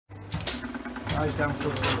eyes down for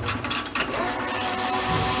welding.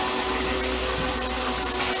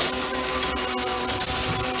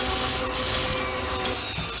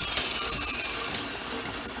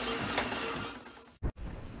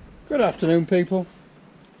 Good afternoon, people.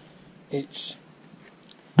 It's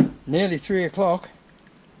nearly 3 o'clock.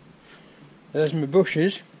 There's my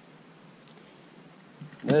bushes.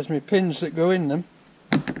 There's my pins that go in them.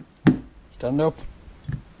 Stand up.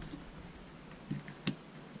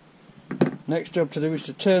 Next job to do is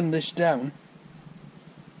to turn this down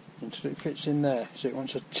until it fits in there. So it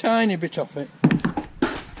wants a tiny bit off it.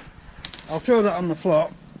 I'll throw that on the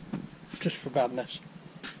floor just for badness.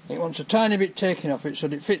 It wants a tiny bit taken off it so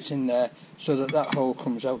that it fits in there, so that that hole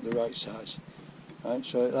comes out the right size. Right,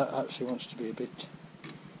 so that actually wants to be a bit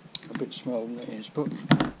smaller than it is, but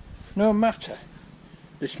no matter.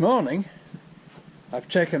 This morning I've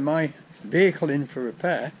taken my vehicle in for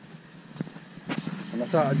repair, and I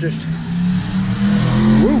thought I'd just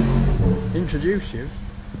introduce you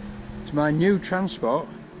to my new transport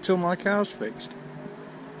till my car's fixed.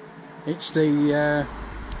 It's the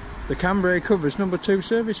Cambrai Covers number 2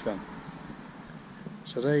 service van.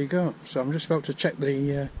 So there you go. So I'm just about to check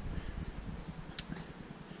the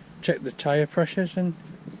tyre pressures, and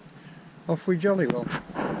off we jolly well.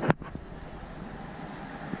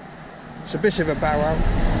 It's a bit of a bow out.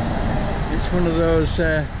 It's one of those,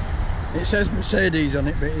 it says Mercedes on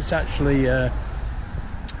it, but it's actually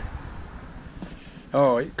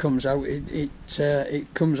it comes out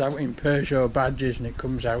it comes out in Peugeot badges, and it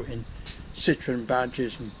comes out in Citroen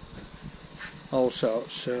badges and all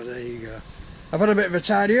sorts. So there you go. I've had a bit of a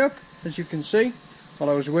tidy up, as you can see, while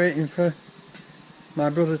I was waiting for my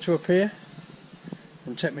brother to appear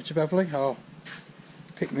and take me to Beverley, or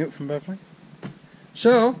pick me up from Beverley.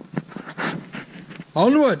 So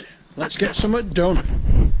onward, let's get something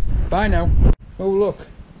done. Bye now. Oh look,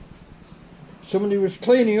 somebody was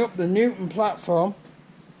cleaning up the Newton platform,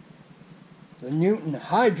 the Newton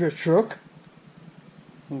Hydra truck,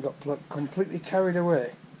 and got completely carried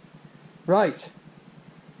away. Right,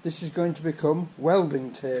 this is going to become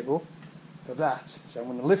welding table for that. So I'm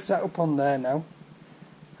going to lift that up on there now,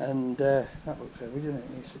 and that looks heavy, doesn't it?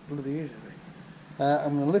 It's bloody easy.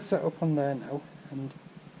 I'm going to lift that up on there now and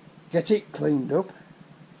get it cleaned up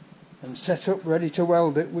and set up ready to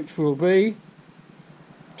weld it, which will be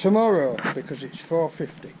tomorrow because it's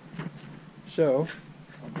 4:50. So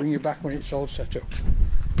I'll bring you back when it's all set up.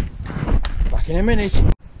 Back in a minute.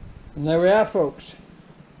 And there we are, folks.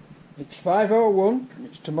 It's 5:01 and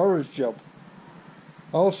it's tomorrow's job.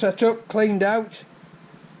 All set up, cleaned out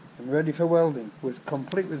and ready for welding, with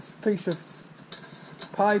a piece of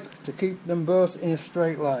pipe to keep them both in a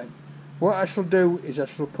straight line. What I shall do is I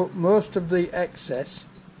shall put most of the excess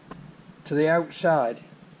to the outside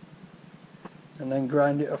and then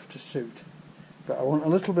grind it off to suit. But I want a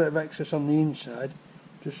little bit of excess on the inside,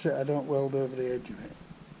 just so I don't weld over the edge of it.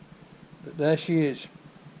 But there she is,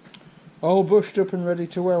 all bushed up and ready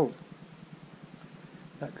to weld.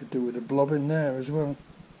 That could do with a blob in there as well.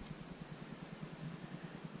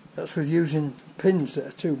 That's with using pins that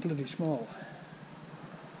are too bloody small.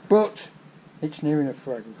 But it's near enough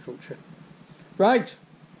for agriculture. Right,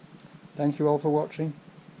 thank you all for watching,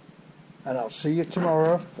 and I'll see you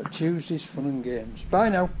tomorrow for Tuesday's fun and games. Bye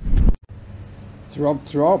now. Throb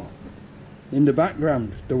throb. In the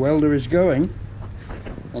background the welder is going,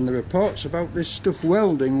 and the reports about this stuff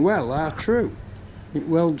welding well are true. It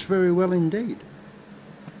welds very well indeed.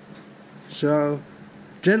 So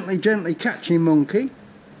gently, gently catching monkey,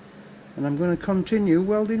 and I'm going to continue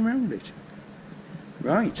welding around it.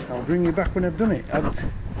 Right, I'll bring you back when I've done it.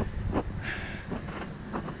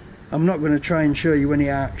 I'm not going to try and show you any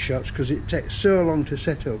arc shots because it takes so long to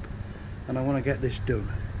set up, and I want to get this done.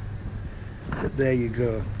 But there you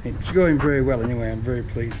go. It's going very well anyway. I'm very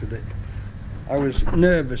pleased with it. I was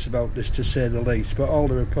nervous about this, to say the least, but all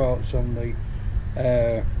the reports on the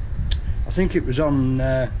I think it was on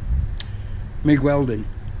MIG welding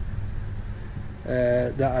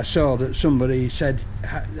that I saw, that somebody said,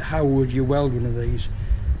 how would you weld one of these,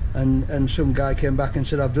 and some guy came back and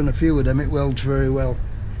said, I've done a few of them, it welds very well,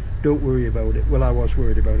 don't worry about it. Well, I was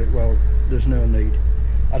worried about it. Well, there's no need,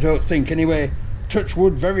 I don't think anyway. Touch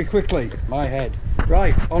wood very quickly, my head.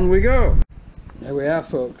 Right, on we go. There we are,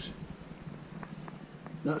 folks.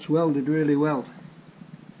 That's welded really well,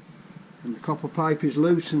 and the copper pipe is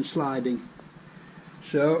loose and sliding,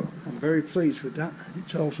 so I'm very pleased with that.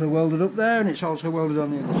 It's also welded up there, and it's also welded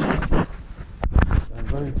on the other side.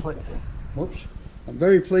 So I'm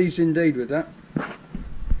very pleased indeed with that.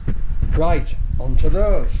 Right, on to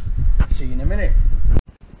those. See you in a minute.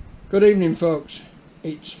 Good evening, folks.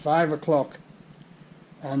 It's 5 o'clock,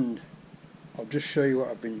 and I'll just show you what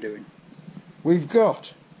I've been doing. We've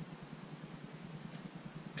got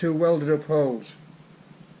 2 welded up holes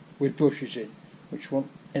with bushes in, which want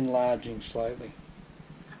enlarging slightly.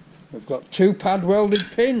 We've got 2 pad welded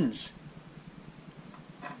pins,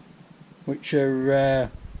 which are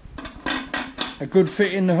a good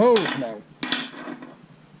fit in the holes now.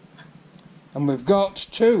 And we've got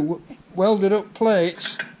 2 welded up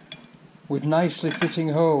plates with nicely fitting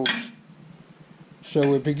holes. So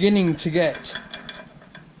we're beginning to get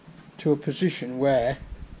to a position where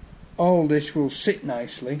all this will sit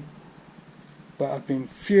nicely, but I've been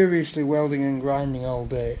furiously welding and grinding all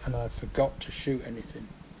day and I forgot to shoot anything.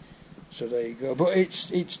 So there you go. But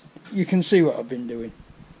it's you can see what I've been doing.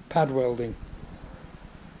 Pad welding.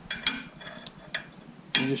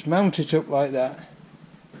 You just mount it up like that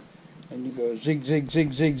and you go zig zig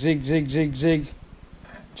zig zig zig zig zig zig,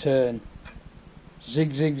 turn,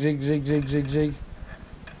 zig zig zig zig zig zig zig,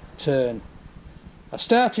 turn. I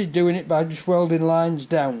started doing it by just welding lines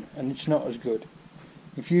down and it's not as good.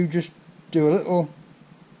 If you just do a little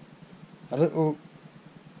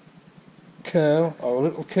curl or a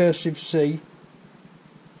little cursive C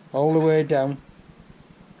all the way down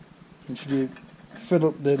until you fill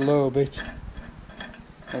up the lower bit,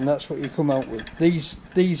 and that's what you come out with.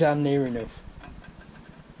 These are near enough.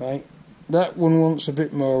 Right, that one wants a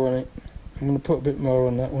bit more on it. I'm going to put a bit more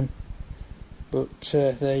on that one, but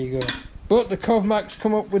there you go. But the Covmax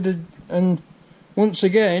come up with and once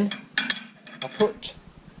again I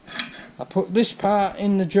put this part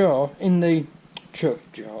in the jaws.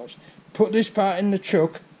 Put this part in the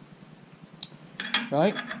chuck,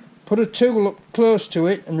 right? Put a tool up close to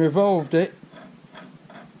it and revolved it,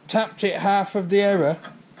 tapped it half of the error,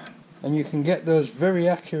 and you can get those very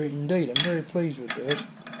accurate indeed. I'm very pleased with those.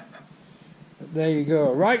 But there you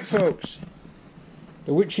go. Right folks,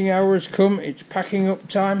 the witching hour has come, it's packing up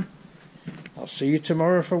time. I'll see you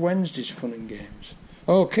tomorrow for Wednesday's fun and games.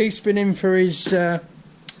 Oh, Keith's been in for his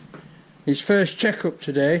first checkup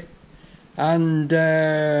today, and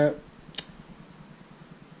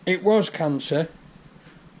it was cancer,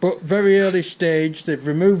 but very early stage. They've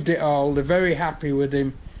removed it all. They're very happy with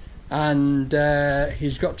him, and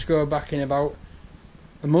he's got to go back in about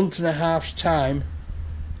a month and a half's time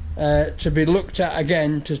to be looked at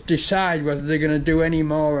again to decide whether they're going to do any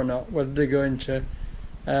more or not, whether they're going to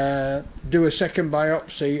do a second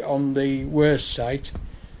biopsy on the worst site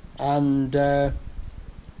and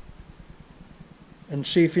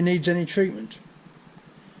see if he needs any treatment.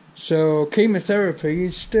 So chemotherapy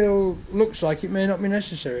is still looks like it may not be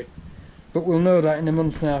necessary, but we'll know that in a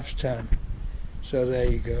month and a half's time. So there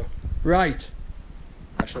you go. Right,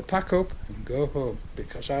 I shall pack up and go home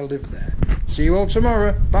because I live there. See you all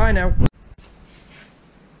tomorrow. Bye now.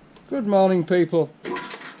 Good morning, people.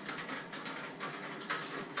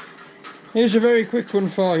 Here's a very quick one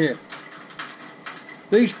for you.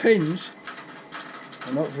 These pins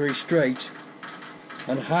are not very straight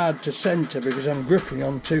and hard to centre because I'm gripping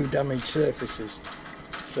on 2 damaged surfaces.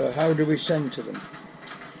 So how do we centre them?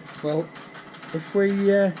 Well, if we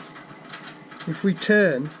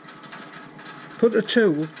turn, put the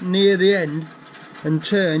tool near the end and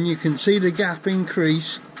turn, you can see the gap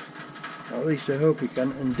increase, or at least I hope you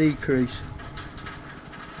can, and decrease.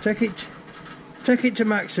 Take it to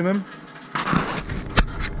maximum,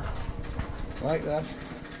 like that.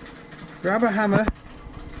 Grab a hammer,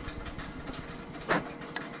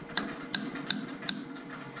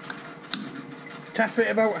 tap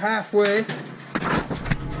it about halfway,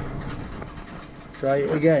 try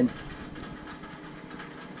it again.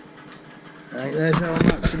 Right, there's our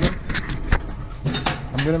maximum.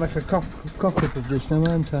 I'm going to make a cock-up of this now,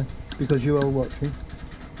 aren't I? Because you're all watching.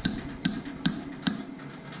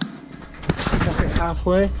 Tap it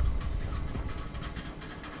halfway.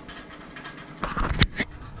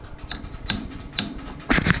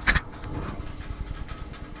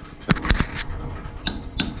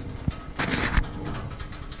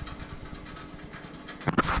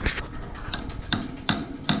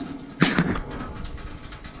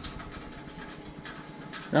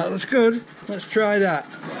 That looks good. Let's try that.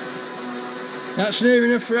 That's near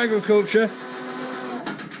enough for agriculture.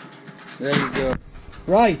 There you go.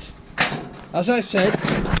 Right, as I said,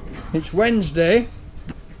 it's Wednesday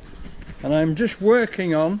and I'm just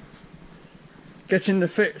working on getting the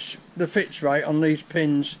fits right on these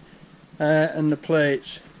pins and the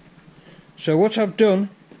plates. So what I've done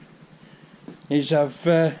is I've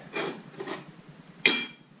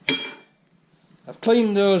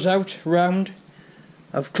cleaned those out round.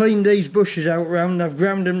 I've cleaned these bushes out round, I've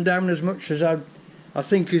ground them down as much as I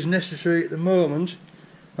think is necessary at the moment,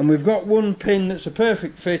 and we've got one pin that's a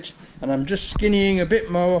perfect fit, and I'm just skinnying a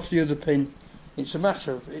bit more off the other pin It's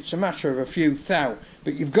a matter of a few thou,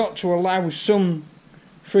 but you've got to allow some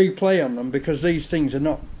free play on them because these things are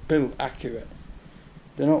not built accurate.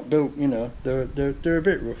 They're not built, you know. They're a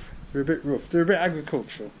bit rough. They're a bit rough. They're a bit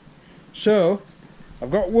agricultural. So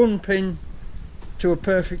I've got one pin to a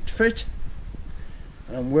perfect fit,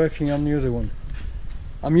 and I'm working on the other one.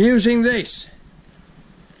 I'm using this,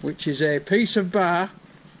 which is a piece of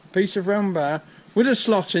round bar with a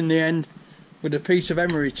slot in the end, with a piece of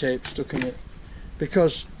emery tape stuck in it,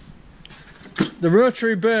 because the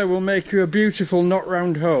rotary burr will make you a beautiful knot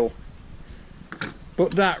round hole,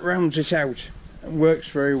 but that rounds it out and works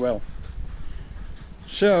very well.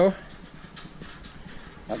 So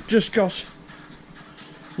I've just got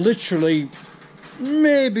literally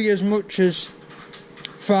maybe as much as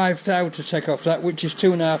 5 thou to take off that, which is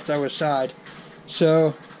 2.5 thou a side.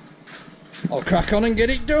 So I'll crack on and get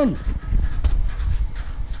it done.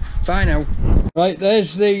 Bye now. Right,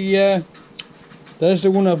 there's the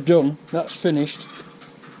one I've done. That's finished.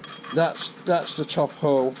 That's the top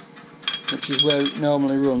hole, which is where it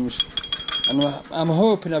normally runs. And I'm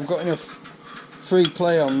hoping I've got enough free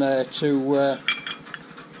play on there to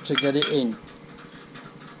get it in.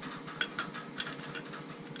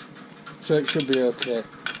 So it should be okay.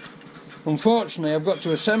 Unfortunately, I've got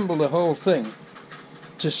to assemble the whole thing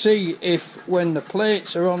to see if, when the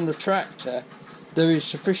plates are on the tractor, there is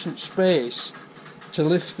sufficient space to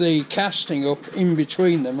lift the casting up in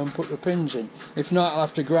between them and put the pins in. If not, I'll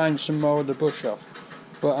have to grind some more of the bush off.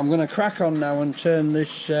 But I'm going to crack on now and turn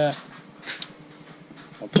this... I'll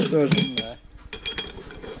put those in there.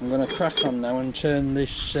 I'm going to crack on now and turn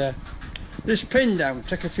this this pin down,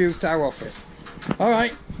 take a few thou off it.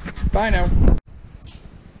 Alright, bye now.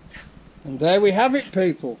 And there we have it,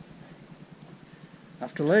 people.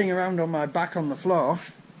 After laying around on my back on the floor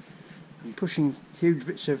and pushing huge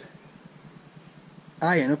bits of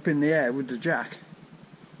iron up in the air with the jack,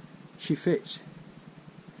 she fits.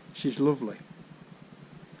 She's lovely.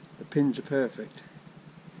 The pins are perfect.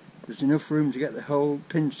 There's enough room to get the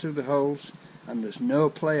pins through the holes, and there's no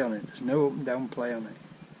play on it. There's no up and down play on it.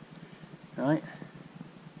 Right?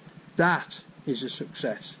 That is a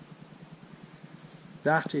success.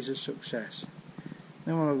 That is a success.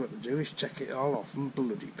 Now all I've got to do is take it all off and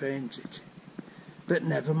bloody paint it. But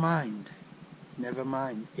never mind. Never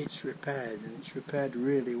mind. It's repaired, and it's repaired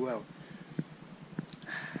really well.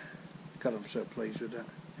 God, I'm so pleased with that.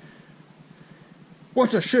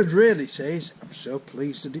 What I should really say is, I'm so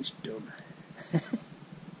pleased that it's done.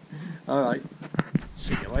 Alright,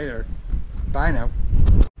 see you later. Bye now.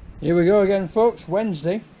 Here we go again, folks.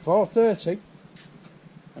 Wednesday, 4:30.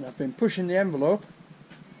 And I've been pushing the envelope.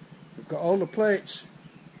 We've got all the plates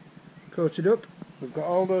coated up. We've got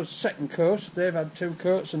all those second coats. They've had 2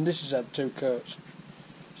 coats and this has had 2 coats.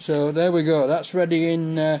 So there we go. That's ready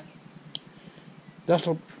in...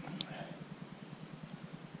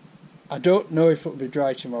 I don't know if it'll be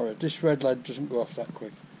dry tomorrow. This red lead doesn't go off that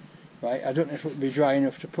quick. Right, I don't know if it'll be dry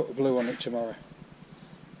enough to put a blue on it tomorrow.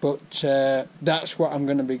 But that's what I'm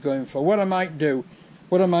going to be going for. What I might do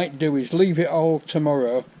is leave it all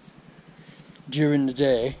tomorrow during the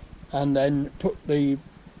day and then put the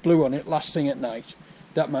blue on it last thing at night.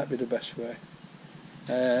 That might be the best way.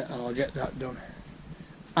 And I'll get that done.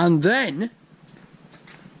 And then,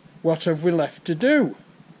 what have we left to do?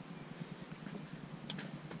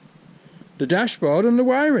 The dashboard and the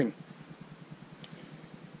wiring.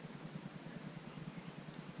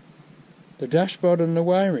 The dashboard and the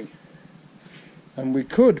wiring. And we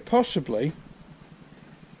could possibly,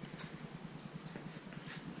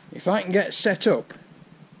 if I can get set up.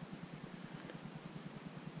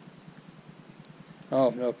 Oh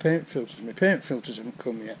no, paint filters. My paint filters haven't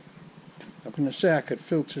come yet. I'm going to say I could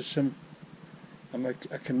filter some. I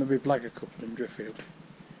can maybe blag a couple in Driffield.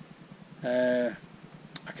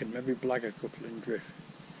 I can maybe blag a couple in Drift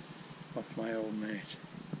off my old mate.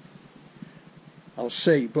 I'll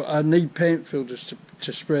see, but I need paint filters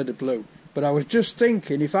to spray the blue. But I was just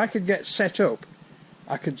thinking, if I could get set up,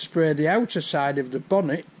 I could spray the outer side of the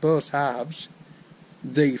bonnet, both halves,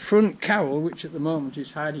 the front cowl, which at the moment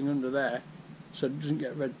is hiding under there, so it doesn't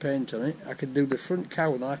get red paint on it. I could do the front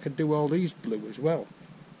cowl and I could do all these blue as well.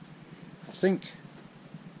 I think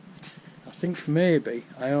maybe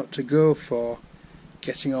I ought to go for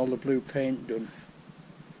getting all the blue paint done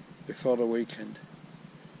before the weekend.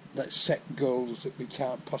 Let's set goals that we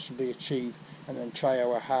can't possibly achieve and then try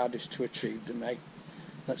our hardest to achieve them, eh?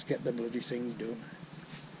 Let's get the bloody thing done.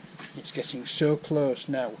 It's getting so close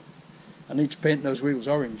now. I need to paint those wheels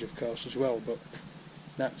orange, of course, as well, but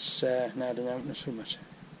that's now done out in the summer.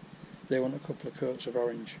 They want a couple of coats of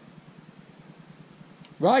orange.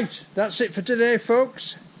 Right, that's it for today,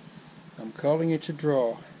 folks. I'm calling it a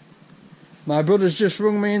draw. My brother's just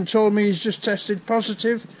rung me and told me he's just tested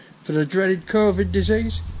positive for the dreaded COVID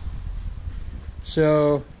disease.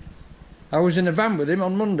 So I was in a van with him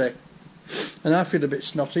on Monday and I feel a bit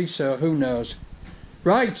snotty, so who knows.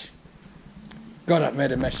 Right. God, I've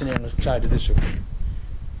made a mess in here. Let's tidy this up.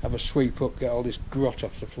 Have a sweep up, get all this grot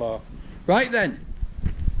off the floor. Right then.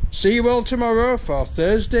 See you all tomorrow for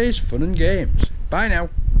Thursday's fun and games. Bye now.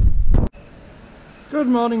 Good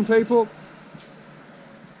morning, people.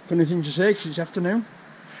 Funny thing to say, 'cause it's afternoon.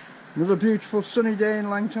 Another beautiful sunny day in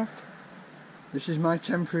Langtoft. This is my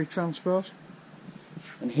temporary transport.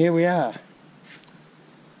 And here we are.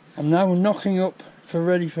 I'm now knocking up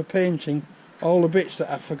ready for painting all the bits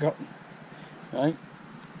that I've forgotten. Right?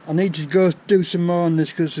 I need to go do some more on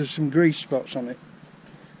this because there's some grease spots on it.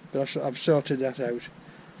 But I've sorted that out.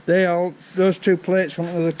 Those two plates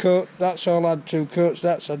want another coat. That's all had 2 coats.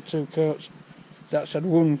 That's had 2 coats. That's had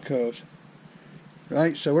 1 coat.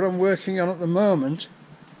 Right, so what I'm working on at the moment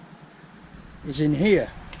is in here.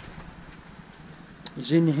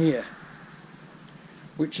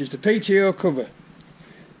 Which is the PTO cover.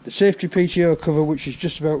 The safety PTO cover, which is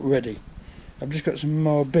just about ready. I've just got some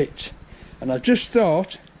more bits. And I just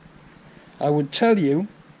thought I would tell you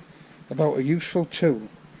about a useful tool.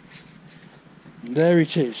 And there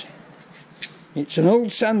it is. It's an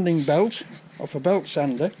old sanding belt off a belt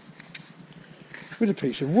sander with a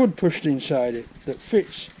piece of wood pushed inside it that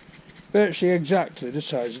fits virtually exactly the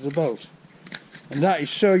size of the belt. And that is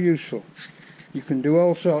so useful. You can do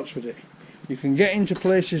all sorts with it. You can get into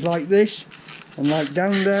places like this and like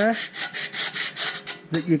down there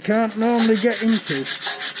that you can't normally get into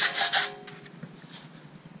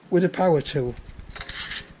with a power tool.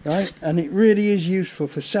 Right? And it really is useful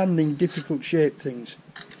for sanding difficult shaped things.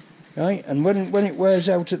 Right? And when it wears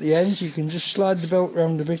out at the ends, you can just slide the belt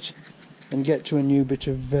round a bit and get to a new bit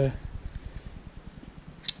of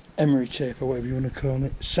emery tape, or whatever you want to call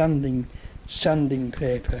it, sanding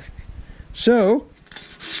paper. So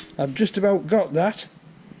I've just about got that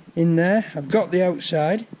in there. I've got the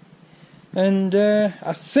outside, and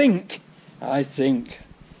I think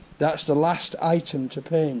that's the last item to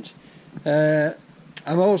paint.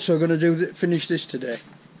 I'm also going to finish this today.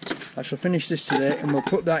 I shall finish this today, and we'll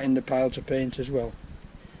put that in the pile to paint as well.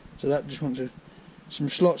 So that just wants some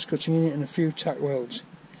slots cutting in it and a few tack welds.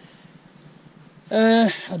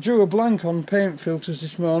 I drew a blank on paint filters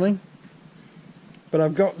this morning, but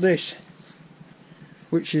I've got this,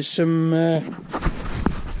 which is some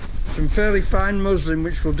fairly fine muslin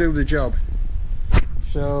which will do the job.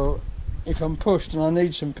 So if I'm pushed and I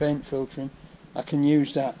need some paint filtering, I can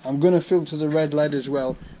use that. I'm going to filter the red lead as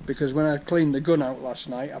well, because when I cleaned the gun out last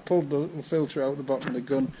night, I pulled the little filter out the bottom of the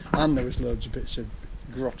gun and there was loads of bits of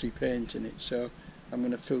grotty paint in it, so I'm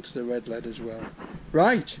going to filter the red lead as well.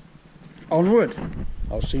 Right, onward.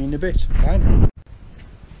 I'll see you in a bit. Bye now.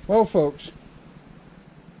 Well folks,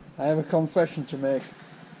 I have a confession to make.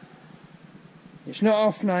 It's not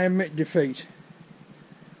often I admit defeat,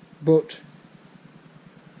 but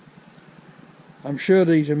I'm sure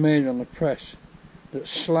these are made on a press that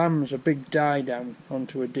slams a big die down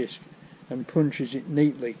onto a disc and punches it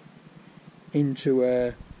neatly into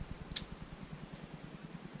a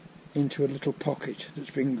little pocket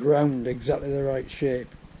that's been ground exactly the right shape.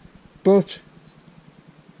 But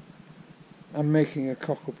I'm making a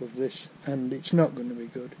cock-up of this and it's not going to be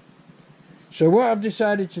good. So what I've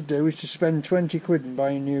decided to do is to spend 20 quid and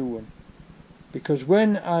buy a new one, because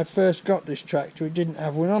when I first got this tractor it didn't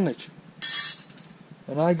have one on it.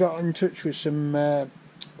 And I got in touch with some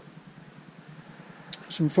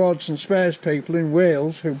Fordson spares people in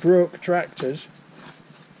Wales who broke tractors,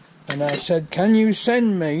 and I said, can you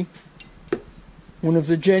send me one of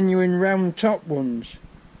the genuine round top ones?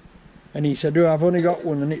 And he said, oh, I've only got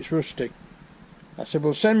one and it's rusty. I said,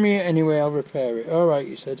 well, send me it anyway, I'll repair it. Alright,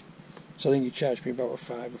 he said. So I think he charged me about a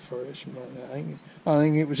 £5 for it or something like that. I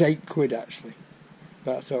think it was 8 quid actually,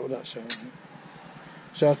 but I thought, well, that's alright.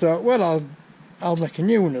 So I thought, well, I'll make a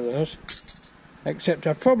new one of those, except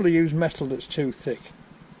I've probably used metal that's too thick.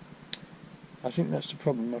 I think that's the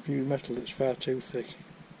problem. I've used metal that's far too thick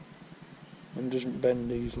and doesn't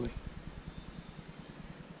bend easily.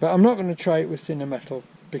 But I'm not going to try it with thinner metal,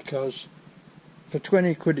 because for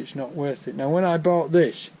 20 quid it's not worth it. Now when I bought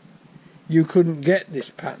this, you couldn't get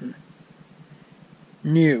this pattern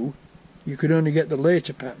new, you could only get the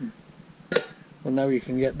later pattern. Well, now you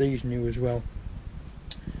can get these new as well.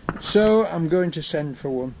 So I'm going to send for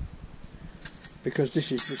one, because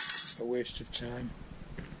this is just a waste of time.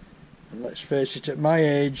 And let's face it, at my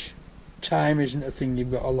age, time isn't a thing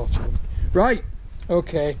you've got a lot of. Right,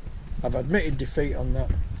 okay, I've admitted defeat on that.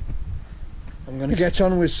 I'm going to get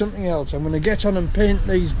on with something else. I'm going to get on and paint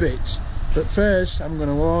these bits, but first I'm going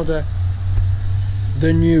to order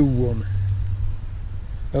the new one.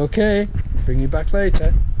 Okay, bring you back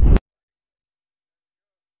later.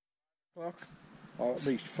 Or at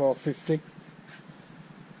least 4:50.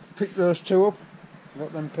 Picked those two up,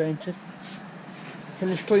 got them painted.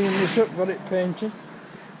 Finished cleaning this up, got it painted.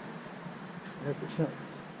 Hope it's not.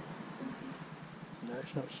 No,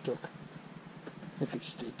 it's not stuck. If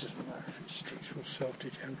it doesn't matter if it sticks, we'll sort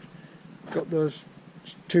it out. Got those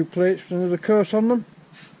 2 plates with another coat on them.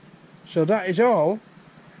 So that is all,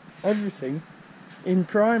 everything in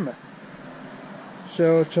primer.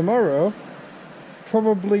 So tomorrow,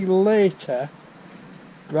 probably later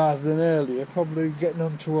rather than earlier, probably getting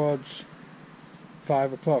on towards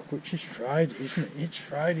 5 o'clock, which is Friday, isn't it? It's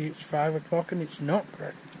Friday, it's 5 o'clock and it's not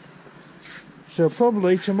cracked. So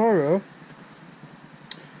probably tomorrow,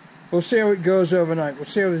 we'll see how it goes overnight. We'll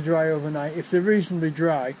see how they dry overnight. If they're reasonably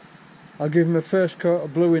dry, I'll give them a first coat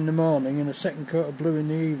of blue in the morning and a second coat of blue in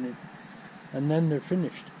the evening. And then they're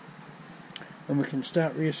finished. And we can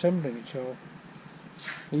start reassembling it all.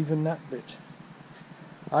 Even that bit.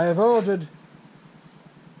 I have ordered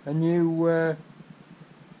a new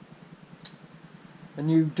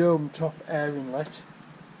dome top air inlet.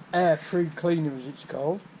 Air pre-cleaner as it's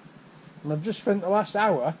called. And I've just spent the last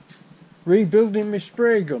hour rebuilding my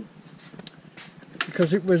spray gun.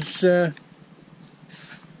 Because it was it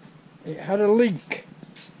had a leak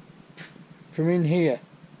from in here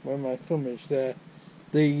where my thumb is there.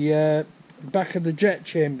 The back of the jet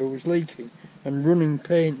chamber was leaking and running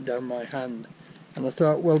paint down my hand, and I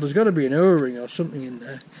thought, well, there's got to be an O-ring or something in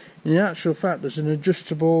there. In actual fact, there's an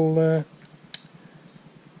adjustable there's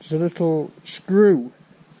a little screw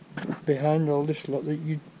behind all this lot that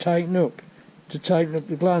you tighten up to tighten up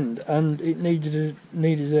the gland, and it needed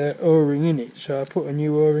a O-ring in it, so I put a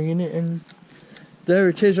new O-ring in it, and there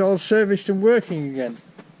it is, all serviced and working again.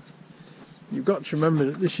 You've got to remember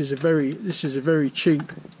that this is a very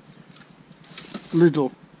cheap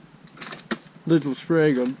little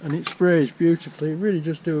spray gun, and it sprays beautifully. It really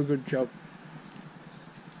does do a good job.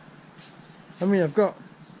 I mean, I've got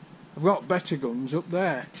better guns up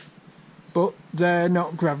there, but they're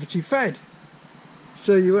not gravity fed.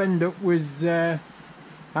 So you end up with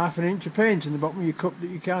half an inch of paint in the bottom of your cup that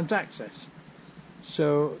you can't access.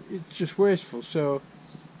 So it's just wasteful. So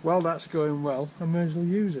while that's going well, I may as well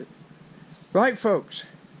use it. Right, folks,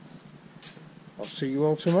 I'll see you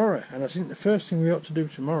all tomorrow. And I think the first thing we ought to do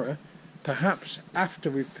tomorrow, perhaps after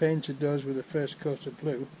we've painted those with the first coat of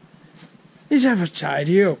blue, is have a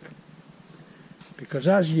tidy up. Because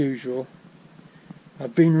as usual,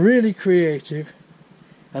 I've been really creative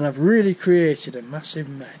and I've really created a massive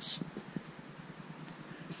mess.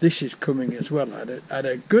 This is coming as well. I had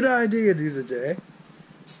a good idea the other day.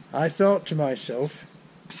 I thought to myself,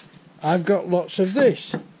 I've got lots of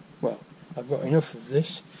this. Well, I've got enough of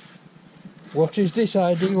this. What is this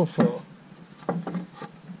ideal for?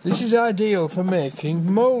 This is ideal for making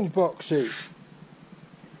mould boxes.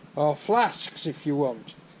 Or flasks if you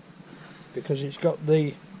want. Because it's got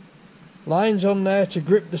the lines on there to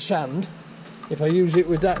grip the sand if I use it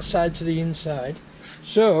with that side to the inside.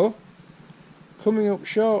 So coming up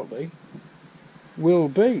shortly will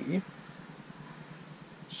be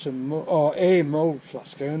some a mould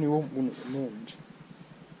flask. I only want one at the moment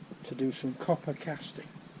to do some copper casting.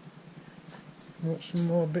 Got some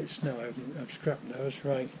more bits now. I've scrapped those.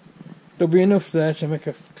 Right, there'll be enough there to make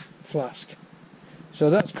a flask. So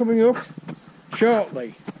that's coming up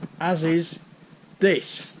shortly, as is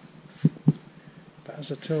this. But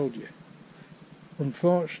as I told you,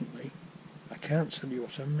 unfortunately, I can't tell you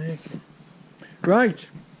what I'm making. Right,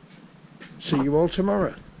 see you all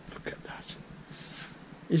tomorrow. Look at that.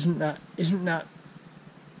 Isn't that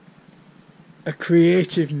a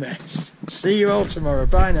creative mess? See you all tomorrow.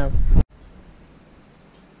 Bye now.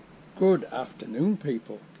 Good afternoon,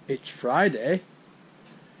 people. It's Friday,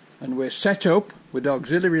 and we're set up with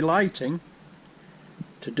auxiliary lighting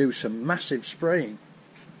to do some massive spraying.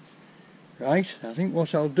 Right, I think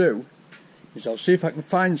what I'll do is I'll see if I can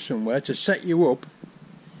find somewhere to set you up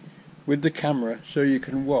with the camera so you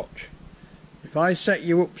can watch. If I set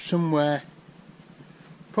you up somewhere,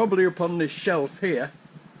 probably up on this shelf here,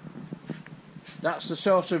 that's the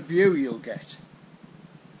sort of view you'll get.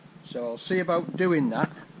 So I'll see about doing that.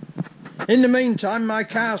 In the meantime, my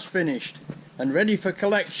car's finished and ready for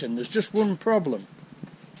collection. There's just one problem.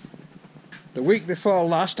 The week before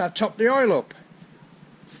last I topped the oil up,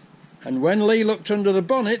 and when Lee looked under the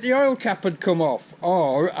bonnet, the oil cap had come off,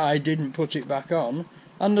 or I didn't put it back on,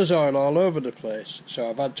 and there's oil all over the place. So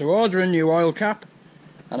I've had to order a new oil cap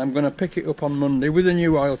and I'm going to pick it up on Monday with a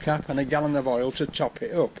new oil cap and a gallon of oil to top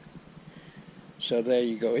it up. So there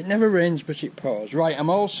you go. It never rains but it pours. Right, I'm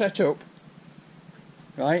all set up.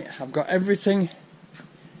 Right, I've got everything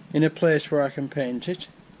in a place where I can paint it.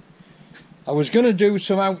 I was going to do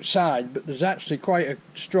some outside, but there's actually quite a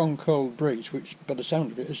strong cold breeze, which by the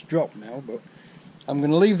sound of it has dropped now, but I'm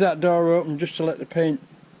going to leave that door open just to let the paint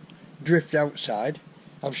drift outside.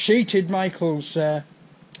 I've sheeted Michael's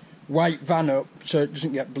white van up so it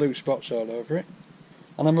doesn't get blue spots all over it,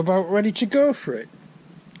 and I'm about ready to go for it.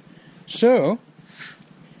 So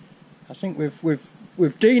I think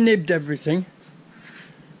we've de-nibbed everything,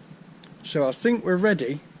 so I think we're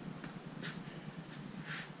ready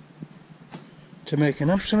to make an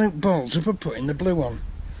absolute balls up of putting the blue on.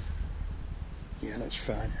 Yeah, that's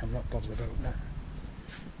fine, I'm not bothered about that.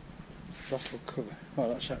 Throttle cover. Oh,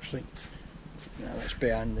 that's actually, no, that's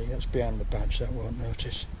behind the badge, that won't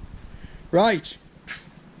notice. Right,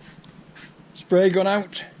 spray gun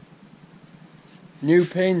out, new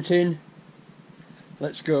paint in,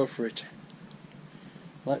 let's go for it.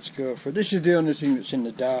 Let's go for it. This is the only thing that's in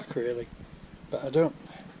the dark really, but let's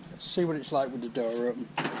see what it's like with the door open.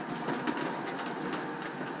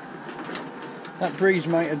 That breeze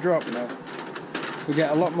might have dropped now. We get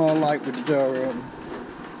a lot more light with the door open.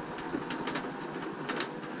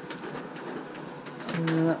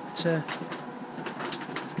 And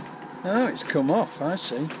oh, it's come off, I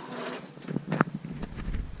see.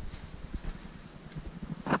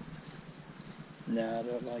 Nah, I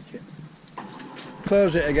don't like it.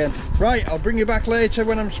 Close it again. Right, I'll bring you back later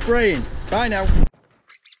when I'm spraying. Bye now.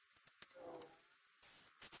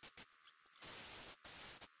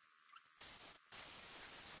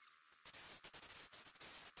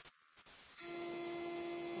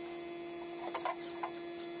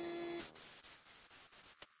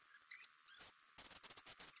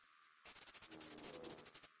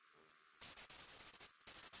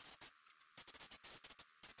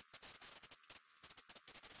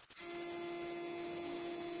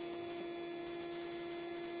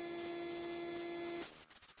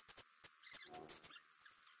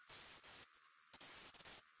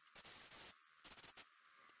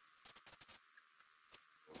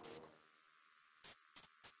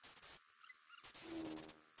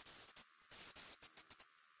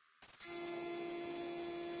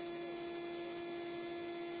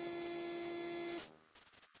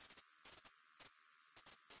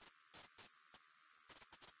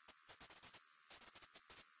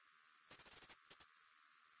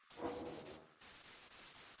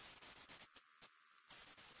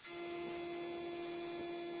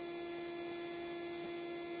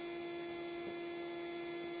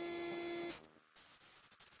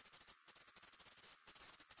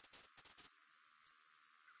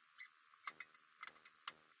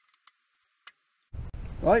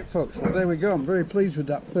 Right folks, well there we go. I'm very pleased with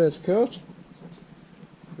that first coat.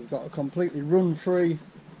 We've got a completely run-free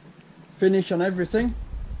finish on everything,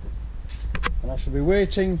 and I shall be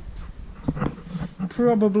waiting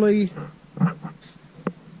probably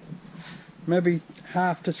maybe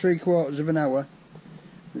half to 3/4 of an hour.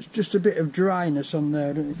 There's just a bit of dryness on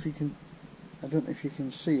there. I don't know if you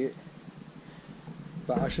can see it,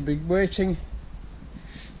 but I shall be waiting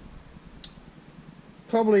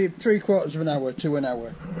probably 3/4 of an hour to an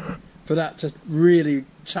hour for that to really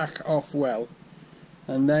tack off well,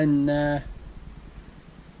 and then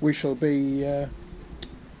we shall be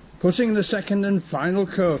putting the second and final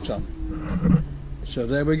coat on. So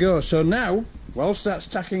there we go. So now, whilst that's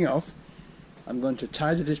tacking off, I'm going to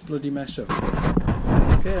tidy this bloody mess up.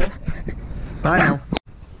 Okay, bye now.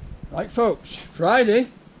 Right folks, Friday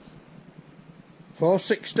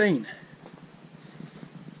 4/16,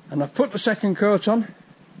 and I've put the second coat on.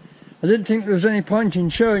 I didn't think there was any point in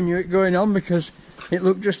showing you it going on because it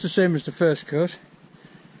looked just the same as the first coat,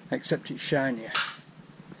 except it's shinier.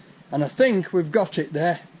 And I think we've got it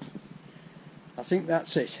there. I think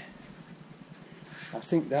that's it. I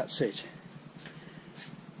think that's it.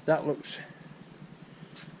 That looks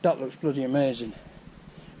bloody amazing.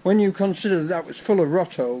 When you consider that was full of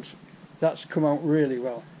rot holes, that's come out really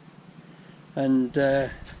well. And that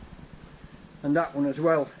one as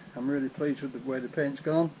well. I'm really pleased with the way the paint's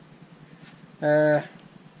gone.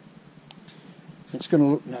 It's going to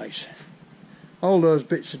look nice. All those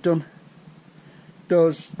bits are done.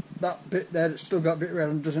 That bit there that's still got a bit red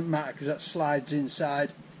on doesn't matter because that slides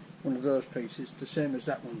inside one of those pieces, the same as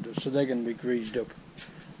that one does, so they're going to be greased up.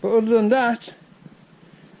 But other than that,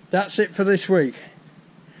 that's it for this week.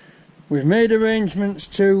 We've made arrangements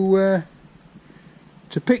to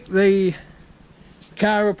pick the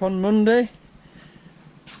car up on Monday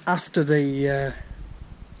after the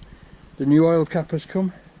new oil cap has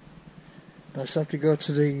come, I just have to go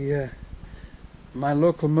to the my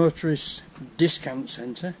local motorist discount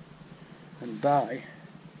centre and buy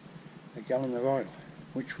a gallon of oil,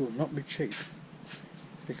 which will not be cheap,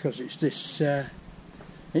 because it's this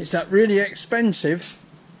it's that really expensive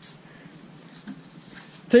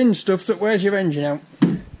thin stuff that wears your engine out.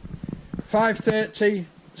 530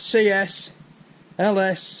 CS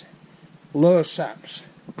LS low saps,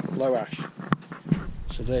 low ash.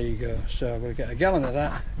 So there you go. So I'm going to get a gallon of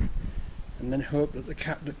that and then hope that the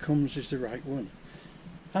cap that comes is the right one.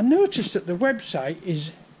 I noticed that the website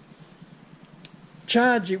is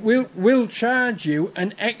will charge you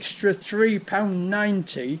an extra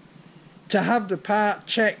 £3.90 to have the part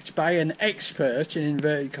checked by an expert, in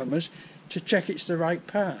inverted commas, to check it's the right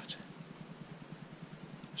part.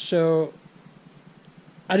 So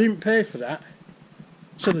I didn't pay for that,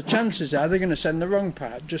 so the chances are they're going to send the wrong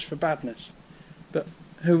part just for badness, but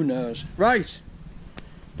who knows. Right,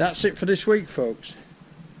 that's it for this week, folks.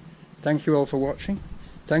 Thank you all for watching.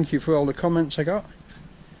 Thank you for all the comments I got,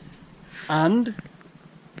 and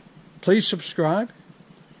please subscribe,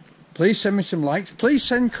 please send me some likes, please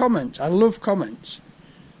send comments. I love comments.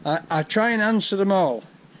 I try and answer them all.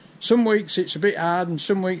 Some weeks it's a bit hard and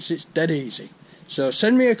some weeks it's dead easy, so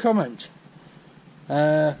send me a comment,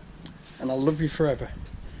 and I'll love you forever.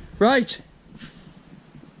 Right,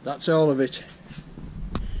 that's all of it,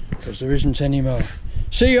 because there isn't any more.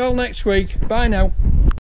 See you all next week. Bye now.